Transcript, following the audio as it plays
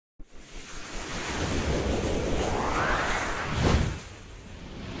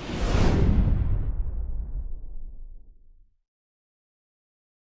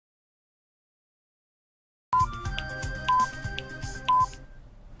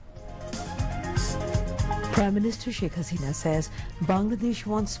Prime Minister Sheikh Hasina says Bangladesh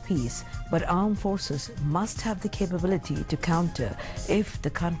wants peace, but armed forces must have the capability to counter if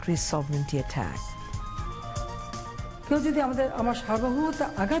the country's sovereignty attack. কেউ যদি আমার সার্বভৌমত্বে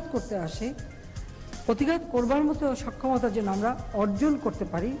আঘাত করতে আসে, প্রতিঘাত করবার মতো সক্ষমতা যেন আমরা অর্জন করতে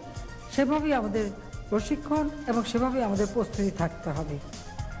পারি, সেভাবেই আমাদের প্রশিক্ষণ এবং সেভাবেই আমাদের প্রস্তুতি থাকতে হবে।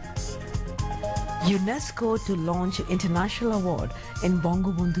 UNESCO to launch international award in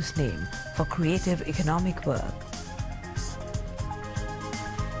Bangabandhu's name for creative economic work.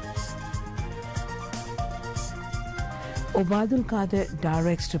 Obaidul Qadir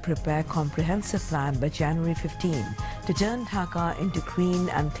directs to prepare comprehensive plan by January 15 to turn Dhaka into green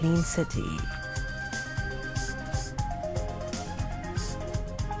and clean city.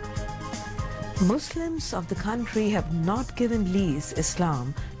 Muslims of the country have not given lease Islam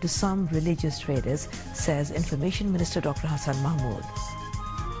to some religious traders, says Information Minister Dr. Hassan Mahmood.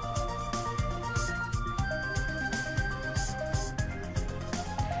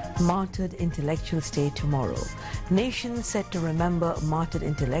 Martyred Intellectuals Day tomorrow. Nation set to remember martyred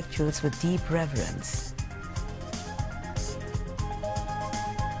intellectuals with deep reverence.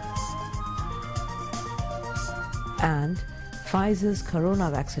 And Pfizer's corona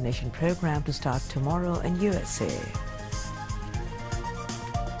vaccination program to start tomorrow in USA.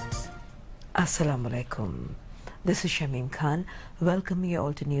 Assalamu alaikum. This is Shamim Khan, welcoming you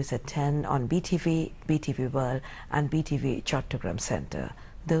all to News at 10 on BTV, BTV World and BTV Chattogram Center.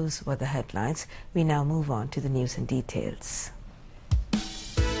 Those were the headlines. We now move on to the news and details.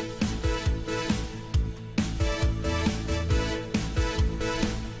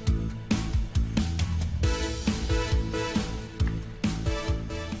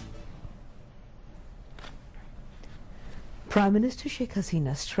 Prime Minister Sheikh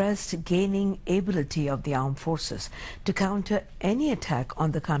Hasina stressed gaining ability of the armed forces to counter any attack on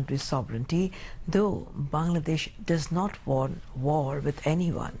the country's sovereignty, though Bangladesh does not want war with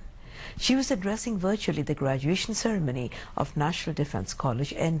anyone. She was addressing virtually the graduation ceremony of National Defence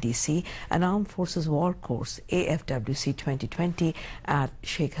College NDC and Armed Forces War Course AFWC 2020 at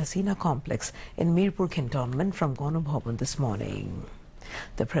Sheikh Hasina Complex in Mirpur Cantonment from Ganabhavan this morning.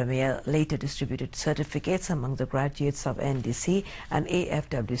 The Premier later distributed certificates among the graduates of NDC and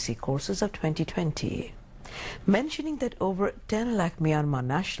AFWC courses of 2020. Mentioning that over 10 lakh Myanmar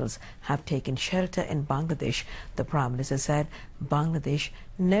nationals have taken shelter in Bangladesh, the Prime Minister said Bangladesh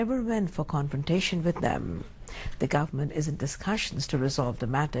never went for confrontation with them. The government is in discussions to resolve the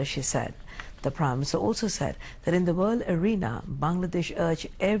matter, she said. The Prime Minister also said that in the world arena, Bangladesh urged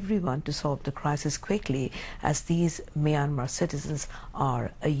everyone to solve the crisis quickly, as these Myanmar citizens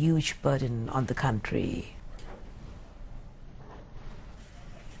are a huge burden on the country.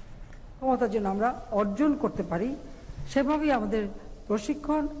 ক্ষমতা যেন আমরা অর্জন করতে পারি, সেভাবেই আমাদের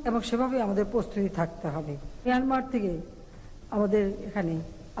প্রশিক্ষণ এবং সেভাবেই আমাদের প্রস্তুতি থাকতে হবে। মিয়ানমার থেকে আমাদের এখানে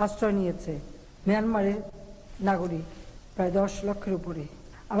আশ্রয় নিয়েছে মিয়ানমারের নাগরিক প্রায় 10 লক্ষের উপরে।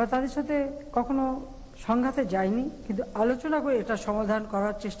 আমরা তাদের সাথে কখনো সংঘাতে যাইনি, কিন্তু আলোচনা করে এটা সমাধান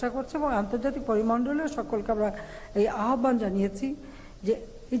করার চেষ্টা করছে এবং আন্তর্জাতিক পরিমণ্ডলেও সকলকে আমরা এই আহ্বান জানিয়েছি যে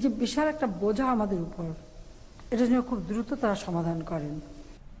এই যে বিশাল একটা বোঝা আমাদের উপর, এটা যেন খুব দ্রুত তারা সমাধান করেন।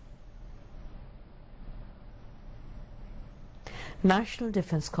 National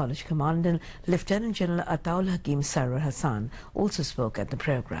Defence College Commandant Lieutenant General Ataul Hakim Sarwar Hassan also spoke at the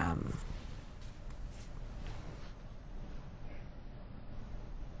program.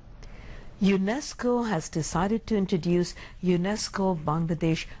 UNESCO has decided to introduce UNESCO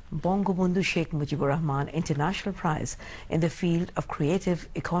Bangladesh Bangabandhu Sheikh Mujibur Rahman International Prize in the field of creative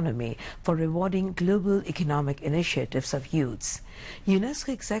economy for rewarding global economic initiatives of youths. UNESCO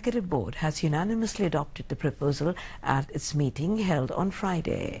Executive Board has unanimously adopted the proposal at its meeting held on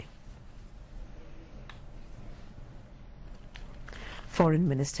Friday. Foreign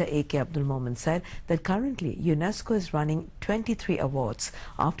Minister A.K. Abdul Momen said that currently UNESCO is running 23 awards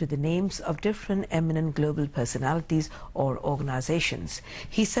after the names of different eminent global personalities or organizations.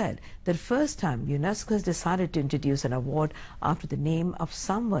 He said that first time UNESCO has decided to introduce an award after the name of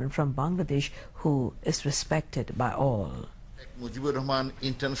someone from Bangladesh who is respected by all. Mujibur Rahman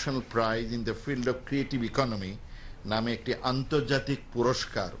International Prize in the field of creative economy নামে একটি আন্তর্জাতিক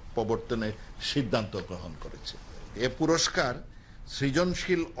পুরস্কার প্রবর্তনের সিদ্ধান্ত গ্রহণ করেছে। এই পুরস্কার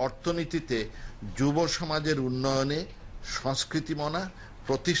সৃজনশীল অর্থনীতিতে যুব সমাজের উন্নয়নে সংস্কৃতিমনা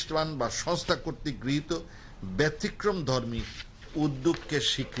প্রতিষ্ঠান বা সংস্থা কর্তৃক গৃহীত ব্যতিক্রমধর্মী উদ্যোগকে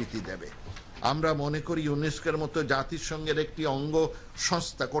স্বীকৃতি দেবে। আমরা মনে করি ইউনেস্কোর মতো জাতিসংঘের একটি অঙ্গ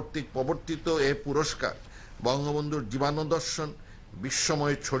সংস্থা কর্তৃক প্রবর্তিত এই পুরস্কার বঙ্গবন্ধুর জীবনাদর্শন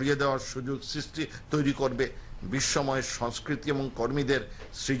বিশ্বময় ছড়িয়ে দেওয়ার সুযোগ সৃষ্টি তৈরি করবে, বিশ্বময় সংস্কৃতি এবং কর্মীদের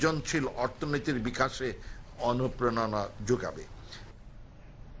সৃজনশীল অর্থনীতির বিকাশে অনুপ্রেরণা যোগাবে।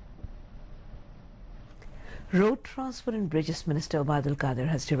 Road Transport and Bridges Minister Obaidul Qadir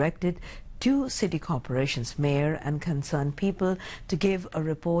has directed 2 city corporations, mayor and concerned people, to give a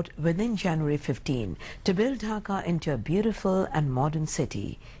report within January 15 to build Dhaka into a beautiful and modern city.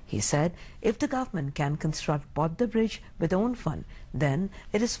 He said if the government can construct Podda Bridge with own fund, then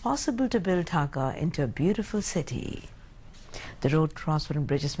it is possible to build Dhaka into a beautiful city. The Road Transport and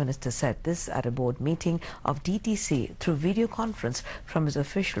Bridges Minister said this at a board meeting of DTC through video conference from his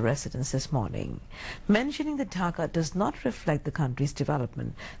official residence this morning. Mentioning that Dhaka does not reflect the country's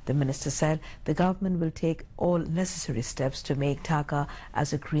development, the minister said the government will take all necessary steps to make Dhaka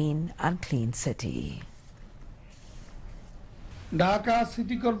as a green and clean city. Dhaka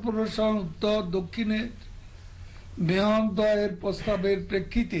city corporation উত্তর দক্ষিণে মেয়রদ্বয়ের প্রস্তাবের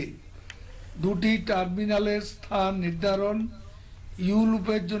প্রেক্ষিতে 2টি টার্মিনালের স্থান নির্ধারণ,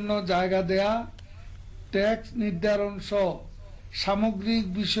 ইউলুপের জন্য জায়গা দেয়া, ট্যাক্স নির্ধারণ সহ সামগ্রিক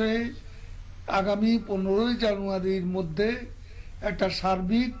বিষয়ে আগামী 15 জানুয়ারির মধ্যে একটা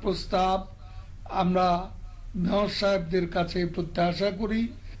সার্বিক প্রস্তাব আমরা মেয়র সাহেবদের কাছে প্রত্যাশা করি।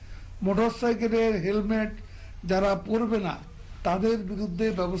 মোটরসাইকেলের হেলমেট যারা পরবে না তাদের বিরুদ্ধে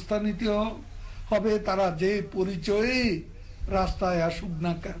ব্যবস্থা নিতে হবে, তারা যে পরিচয়ে রাস্তায় আসুক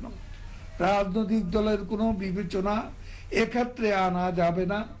না কেন। রাজনৈতিক দলের কোনো বিবেচনা এক্ষেত্রে আনা যাবে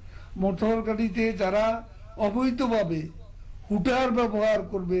না। মোটর গাড়িতে যারা অবৈধভাবে হুটার ব্যবহার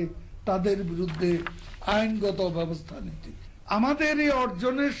করবে তাদের বিরুদ্ধে আইনগত ব্যবস্থা নিতে। আমাদের এই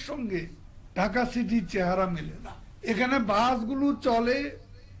অর্জনের সঙ্গে ঢাকা সিটির চেহারা মেলে না। এখানে বাসগুলো চলে,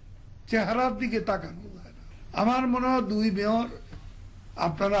 চেহারার দিকে তাকানো যায় না। আমার মনে হয় 2 মেয়র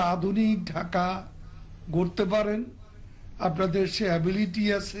আপনারা আধুনিক ঢাকা গড়তে পারেন, আপনাদের সে অ্যাবিলিটি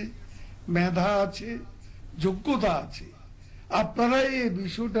আছে, মেধা আছে, যোগ্যতা আছে। আপনারা এই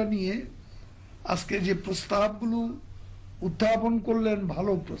বিষয়টা নিয়ে আজকে যে প্রস্তাবগুলো উত্থাপন করলেন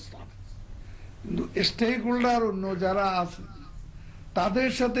ভালো প্রস্তাব, কিন্তু স্টেক হোল্ডার অন্য যারা আছে তাদের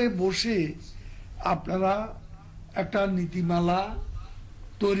সাথে বসে আপনারা একটা নীতিমালা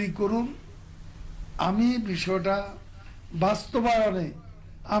তৈরি করুন। আমি বিষয়টা বাস্তবায়নে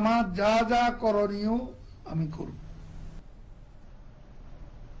আমার যা যা করণীয় আমি করব।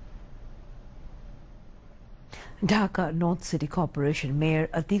 Dhaka North City Corporation Mayor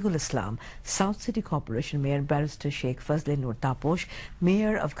Atiqul Islam, South City Corporation Mayor Barrister Sheikh Fazle Nur Taposh,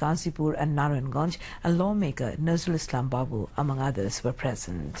 Mayor of Ghazipur and Narayanganj, and lawmaker Nazrul Islam Babu, among others, were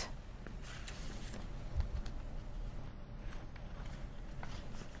present.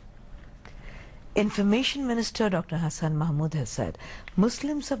 Information Minister Dr. Hassan Mahmood has said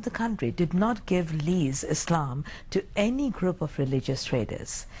Muslims of the country did not give lease Islam to any group of religious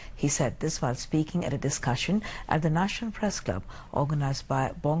traders. He said this while speaking at a discussion at the National Press Club organized by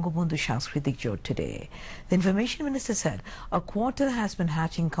Bangabandhu Sanskritik Jot today. The Information Minister said a quarter has been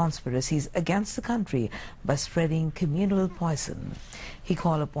hatching conspiracies against the country by spreading communal poison. He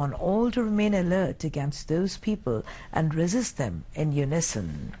called upon all to remain alert against those people and resist them in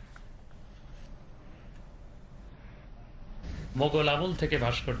unison. Mughal আমল থেকে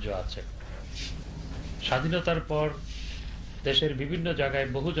ভাস্কর্য আছে। স্বাধীনতার পর দেশের বিভিন্ন জায়গায়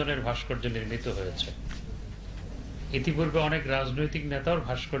বহুজনের ভাস্কর্য নির্মিত হয়েছে। ইতিপূর্বে অনেক রাজনৈতিক নেতার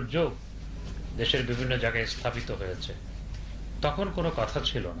ভাস্কর্য দেশের বিভিন্ন জায়গায় স্থাপিত হয়েছে। তখন কোনো কথা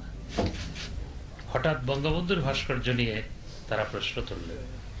ছিল না। হঠাৎ বঙ্গবন্ধুর ভাস্কর্য নিয়ে তারা প্রশ্ন তুললেন।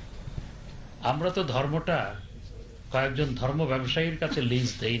 আমরা তো ধর্মটা কয়েকজন ধর্ম ব্যবসায়ীর কাছে লিজ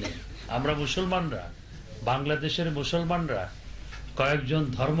দেই না। আমরা মুসলমানরা, বাংলাদেশের মুসলমানরা কয়েকজন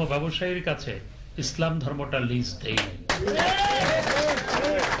ধর্ম ব্যবসায়ীর কাছে ইসলাম ধর্মটা লিজ দেই নাই।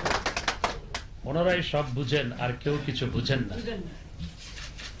 ওনারাই সব বুঝেন, আর কেউ কিছু বুঝেন না।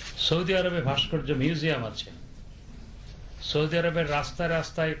 সৌদি আরবে ভাস্কর্য মিউজিয়াম আছে, সৌদি আরবের রাস্তায়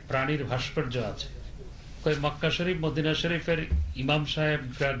রাস্তায় প্রাণীর ভাস্কর্য আছে। কই মক্কা শরীফ, মদিনা শরীফের ইমাম সাহেব,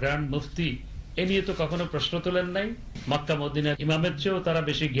 গ্র্যান্ড মুফতি এ নিয়ে তো কখনো প্রশ্ন তোলেন নাই। মক্কা মদিনার ইমামের চেয়েও তারা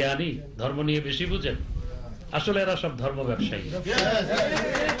বেশি জ্ঞানী, ধর্ম নিয়ে বেশি বুঝেন। আসলে এরা সব ধর্ম ব্যবসায়ী।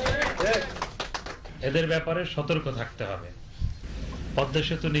 এদের ব্যাপারে সতর্ক থাকতে হবে। পদ্মা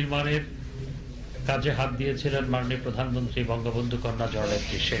সেতু নির্মাণের কাজে হাত দিয়েছিলেন মাননীয় প্রধানমন্ত্রী বঙ্গবন্ধু কন্যা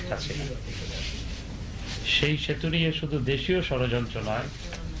জননেত্রী শেখ হাসিনা। সেই সেতু নিয়ে শুধু দেশীয় ষড়যন্ত্র নয়,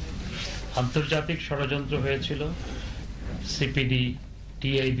 আন্তর্জাতিক ষড়যন্ত্র হয়েছিল। সিপিডি,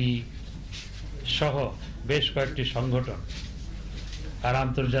 টিআইবি সহ বেশ কয়েকটি সংগঠন আর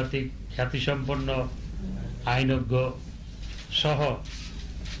আন্তর্জাতিক খ্যাতিসম্পন্ন আইনজ্ঞ সহ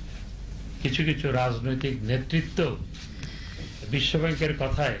কিছু কিছু রাজনৈতিক নেতৃত্ব বিশ্বব্যাংকের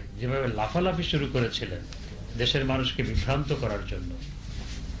কথায় যেভাবে লাফালাফি শুরু করেছিলেন দেশের মানুষকে বিভ্রান্ত করার জন্য,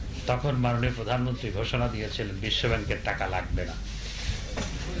 তখন মাননীয় প্রধানমন্ত্রী ঘোষণা দিয়েছিলেন বিশ্বব্যাংকের টাকা লাগবে না,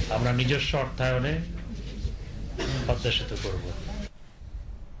 আমরা নিজস্ব অর্থায়নে পদ্মা সেতু করব।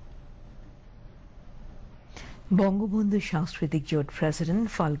 Bangabandhu Sanskritik Jot President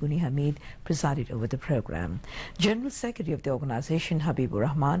Falguni Hamid presided over the program. General Secretary of the organization Habibur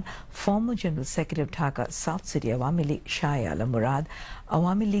Rahman, former General Secretary of Dhaka South City Awami League Shah Alam Murad,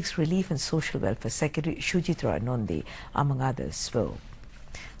 Awami League's Relief and Social Welfare Secretary Shujit Roy Nondi, among others, spoke.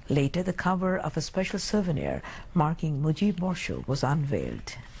 Later, the cover of a special souvenir marking Mujib Borsho was unveiled.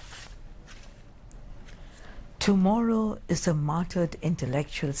 Tomorrow is the Martyred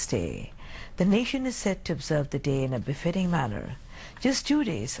Intellectuals' Day. The nation is set to observe the day in a befitting manner. Just 2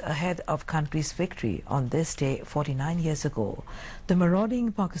 days ahead of country's victory on this day 49 years ago, the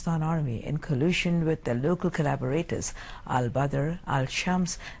marauding Pakistan army, in collusion with their local collaborators Al-Badr,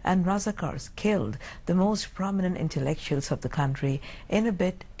 Al-Shams and Razakars, killed the most prominent intellectuals of the country in a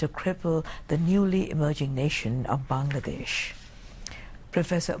bid to cripple the newly emerging nation of Bangladesh.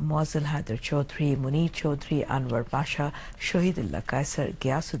 Professor Muazzal Haider Chaudhry, Munir Chaudhry, Anwar Pasha, Shahidullah Kaisar,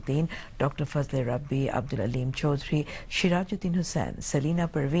 Giyasuddin, Dr. Fazle Rabbi, Abdul Alim Chaudhry, Shirajuddin Hussain, Selina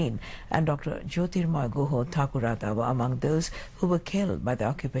Perveen, and Dr. Jyotirmoy Guho Thakurata were among those who were killed by the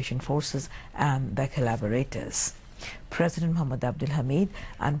occupation forces and their collaborators. President Muhammad Abdul Hamid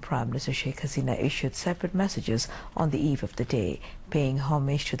and Prime Minister Sheikh Hasina issued separate messages on the eve of the day, paying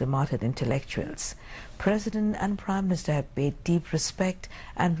homage to the martyred intellectuals. President and Prime Minister have paid deep respect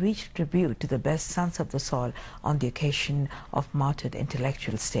and reached tribute to the best sons of the soil on the occasion of Martyred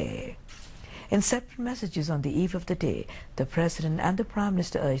Intellectuals' Day. In separate messages on the eve of the day, the President and the Prime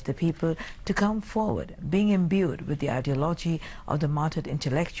Minister urged the people to come forward, being imbued with the ideology of the martyred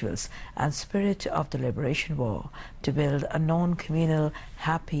intellectuals and spirit of the Liberation War, to build a non-communal,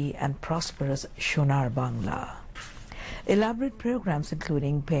 happy and prosperous Sonar Bangla. Elaborate programs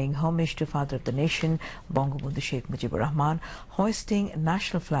including paying homage to Father of the Nation, Bangabandhu Sheikh Mujibur Rahman, hoisting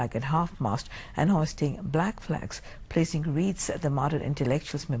national flag at half-mast and hoisting black flags, placing wreaths at the Martyred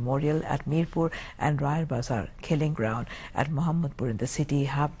Intellectuals Memorial at Mirpur and Raya Bazar, killing ground at Muhammadpur in the city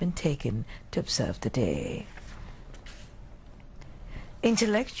have been taken to observe the day.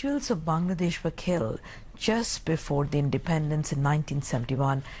 Intellectuals of Bangladesh were killed just before the independence in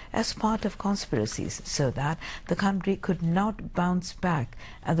 1971 as part of conspiracies so that the country could not bounce back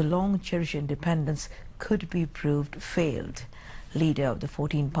and the long-cherished independence could be proved failed. Leader of the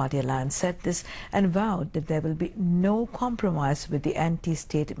 14-party alliance said this and vowed that there will be no compromise with the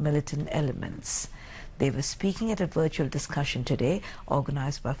anti-state militant elements. They were speaking at a virtual discussion today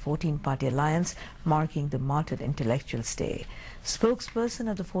organized by 14-Party Alliance marking the Martyred Intellectuals' Day. Spokesperson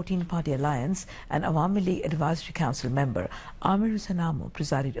of the 14-Party Alliance and Awami League Advisory Council member Amir Husanamu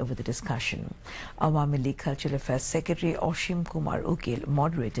presided over the discussion. Awami League Cultural Affairs Secretary Oshim Kumar Ukil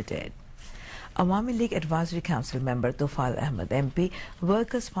moderated it. Awami League Advisory Council member Tofail Ahmed MP,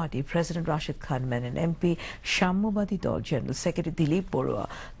 Workers' Party President Rashid Khan Menon MP, Shammubadi Dol General Secretary Dilip Borua,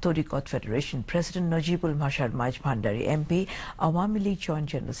 Torikot Federation President Najibul Mashar Maj Bhandari MP, Awami League Joint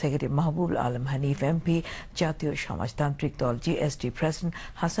General Secretary Mahbub Alam Hanif MP, Jatiyo Samajtantrik Dol GSD President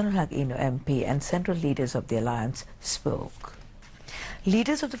Hasanul Haq Ino MP and central leaders of the alliance spoke.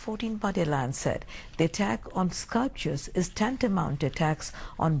 Leaders of the 14-Party Alliance said the attack on sculptures is tantamount to attacks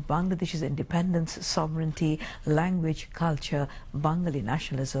on Bangladesh's independence, sovereignty, language, culture, Bengali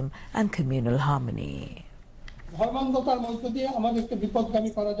nationalism and communal harmony. ধর্মান্ধতার মধ্য দিয়ে আমাদেরকে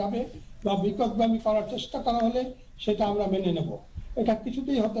বিপদগামী করা যাবে বা বিপদগামী করার চেষ্টা করা হলে সেটা আমরা মেনে নেব। এটা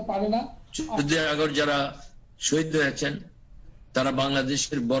কিছুতেই হতে পারে না। যুদ্ধের আগর যারা শহীদ হয়েছেন তারা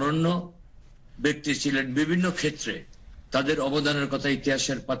বাংলাদেশের বরেণ্য ব্যক্তি ছিলেন, বিভিন্ন ক্ষেত্রে তাদের অবদানের কথা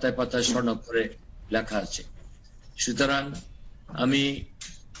ইতিহাসের পাতায় পাতায় স্বর্ণাক্ষরে লেখা আছে। সুতরাং আমি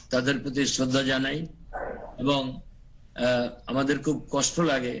তাদের প্রতি শ্রদ্ধা জানাই এবং আমাদের খুব কষ্ট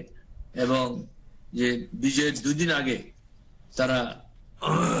লাগে এবং যে বিজয়ের দুদিন আগে তারা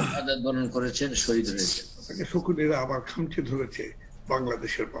শাহাদাত বরণ করেছেন, শহীদ হয়েছেন। শকুনেরা আবার খামচে ধরেছে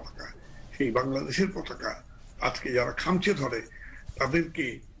বাংলাদেশের পতাকা। সেই বাংলাদেশের পতাকা আজকে যারা খামচে ধরে তাদেরকে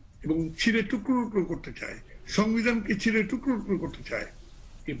এবং ছিঁড়ে টুকরো টুকরো করতে চায়, সংবিধানকে ছিঁড়ে টুকরো টুকরো করতে চায়,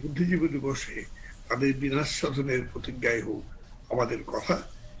 এই বুদ্ধিজীবী দিবসে তাদের বিনাশ সাধনের প্রতিজ্ঞায় হোক আমাদের কথা।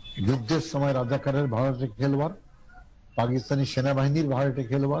 যুদ্ধের সময় রাজাকারের ভাড়াটে খেলোয়াড়, পাকিস্তানি সেনাবাহিনীর ভাড়াটে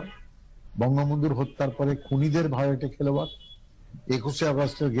খেলোয়াড়, বঙ্গবন্ধুর হত্যার পরে খুনিদের ভাড়াটে খেলোয়াড়, 21শে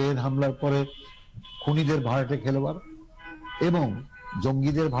আগস্টের গ্রেনেড হামলার পরে খুনিদের ভাড়াটে খেলোয়াড় এবং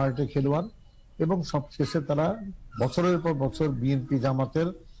জঙ্গিদের ভাড়াটে খেলোয়াড় এবং সবশেষে তারা বছরের পর বছর বিএনপি জামাতের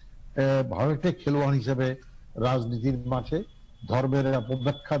ভাড়াটে খেলোয়াড় হিসেবে রাজনীতির মাঠে ধর্মের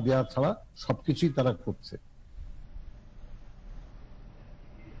অপব্যাখ্যা দেওয়া ছাড়া সবকিছুই তারা করছে।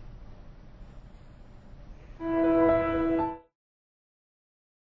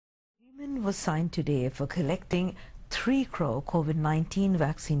 was signed today for collecting 3 crore COVID-19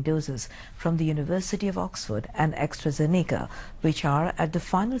 vaccine doses from the University of Oxford and AstraZeneca, which are at the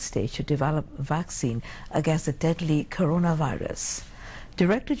final stage to develop vaccine against the deadly coronavirus.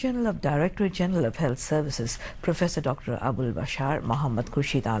 Director General of Directorate General of Health Services, Professor Dr. Abul Bashar Mohammad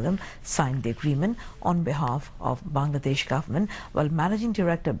Khurshid Alam, signed the agreement on behalf of Bangladesh government, while Managing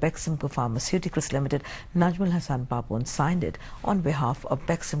Director Beximco Pharmaceuticals Limited, Najmul Hassan Papun, signed it on behalf of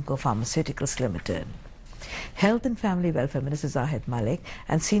Beximco Pharmaceuticals Limited. Health and Family Welfare Minister Zahid Malik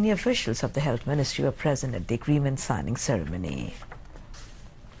and senior officials of the Health Ministry were present at the agreement signing ceremony.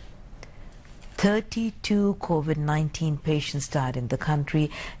 32 COVID-19 patients died in the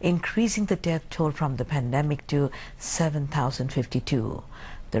country, increasing the death toll from the pandemic to 7,052.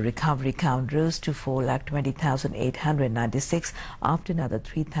 The recovery count rose to 4,20,896 after another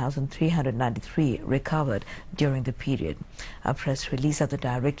 3,393 recovered during the period. A press release of the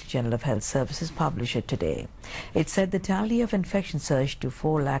Director General of Health Services published it today. It said the tally of infections surged to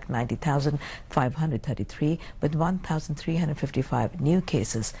 4,90,533, with 1,355 new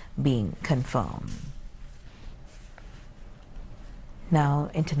cases being confirmed.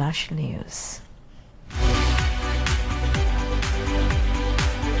 Now, international news.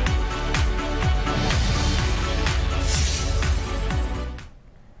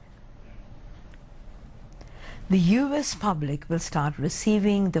 The U.S. public will start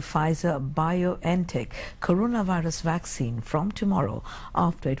receiving the Pfizer-BioNTech coronavirus vaccine from tomorrow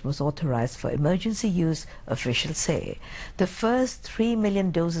after it was authorized for emergency use, officials say. The first 3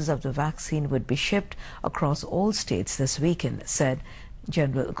 million doses of the vaccine would be shipped across all states this weekend, said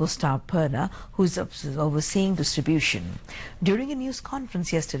General Gustav Perna, who is overseeing distribution. During a news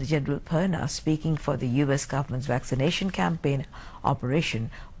conference yesterday, General Perna, speaking for the U.S. government's vaccination campaign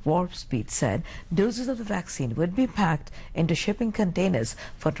Operation Warp Speed, said doses of the vaccine would be packed into shipping containers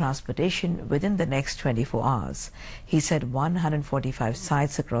for transportation within the next 24 hours. He said 145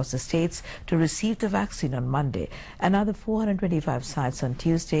 sites across the states to receive the vaccine on Monday, another 425 sites on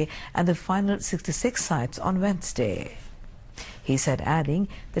Tuesday, and the final 66 sites on Wednesday. He said, adding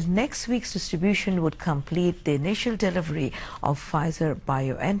that next week's distribution would complete the initial delivery of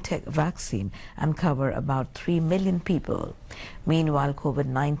Pfizer-BioNTech vaccine and cover about 3 million people. Meanwhile,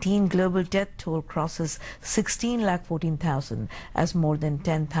 COVID-19 global death toll crosses 16,14,000 as more than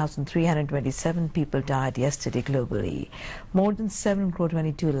 10,327 people died yesterday globally. More than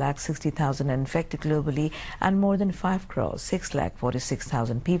 7,22,60,000 infected globally, and more than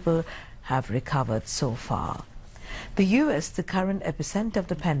 5,6,46,000 people have recovered so far. The U.S., the current epicenter of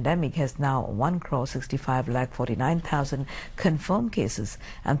the pandemic, has now 1,65,49,000 confirmed cases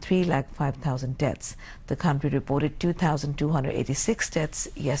and 3,05,000 deaths. The country reported 2,286 deaths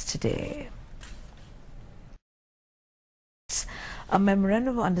yesterday. A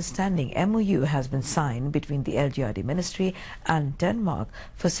Memorandum of Understanding (MOU) has been signed between the LGRD Ministry and Denmark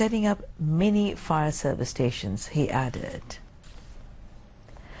for setting up mini fire service stations, he added.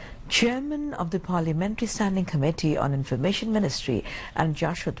 Chairman of the Parliamentary Standing Committee on Information Ministry and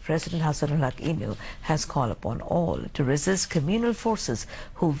Jashud President Hassanul Haq Inu has called upon all to resist communal forces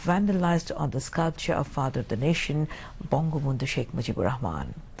who vandalized on the sculpture of Father of the Nation, Bangabandhu Sheikh Mujibur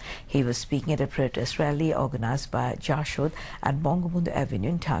Rahman. He was speaking at a protest rally organized by Jashud at Bangabandhu Avenue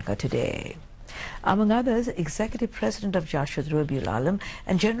in Dhaka today. Among others, Executive President of Jashud Rabiul Alam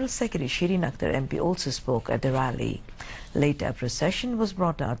and General Secretary Shirin Akhtar MP also spoke at the rally. Later, a procession was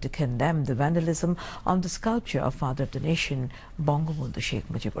brought out to condemn the vandalism on the sculpture of Father of the Nation, Bangabandhu Sheikh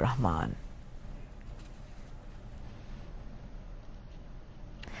Mujibur Rahman.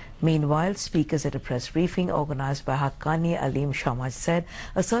 Meanwhile, speakers at a press briefing organized by Haqqani Alim Shamaj said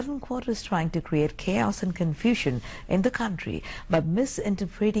a certain quarter is trying to create chaos and confusion in the country by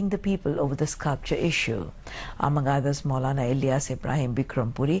misinterpreting the people over the sculpture issue. Among others, Maulana Ilyas Ibrahim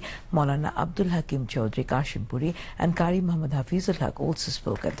Bikrampuri, Maulana Abdul Hakim Chaudhry Kashimpuri and Qari Muhammad Hafizul Haq also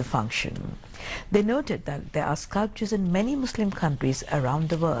spoke at the function. They noted that there are sculptures in many Muslim countries around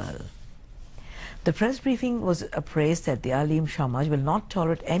the world. The press briefing was appraised that the Alim Shamaj will not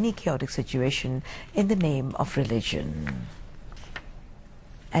tolerate any chaotic situation in the name of religion.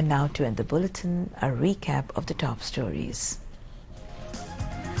 And now to end the bulletin, a recap of the top stories.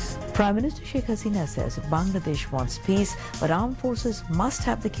 Prime Minister Sheikh Hasina says Bangladesh wants peace, but armed forces must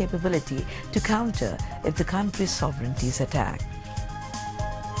have the capability to counter if the country's sovereignty is attacked.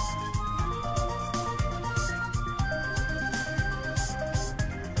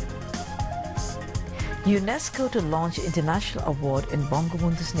 UNESCO to launch international award in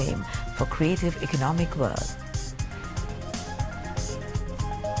Bangabandhu's name for creative economic work.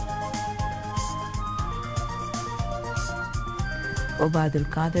 Obaidul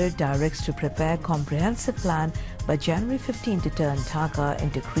Qadir directs to prepare comprehensive plan by January 15 to turn Dhaka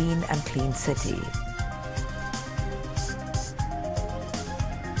into green and clean city.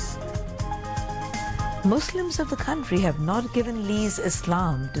 Muslims of the country have not given lease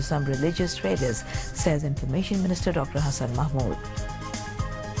Islam to some religious traders, says Information Minister Dr. Hassan Mahmood.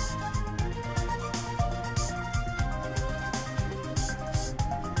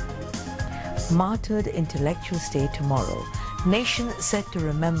 Martyred Intellectuals Day tomorrow. Nation set to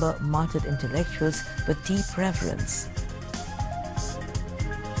remember martyred intellectuals with deep reverence.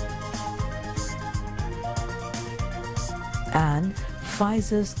 And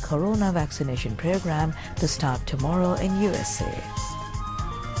Pfizer's corona vaccination program to start tomorrow in USA.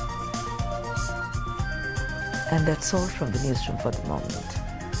 And that's all from the newsroom for the moment.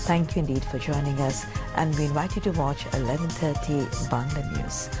 Thank you indeed for joining us, and we invite you to watch 11:30 Bangla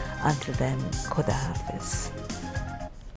News. Until then, Khuda Hafiz.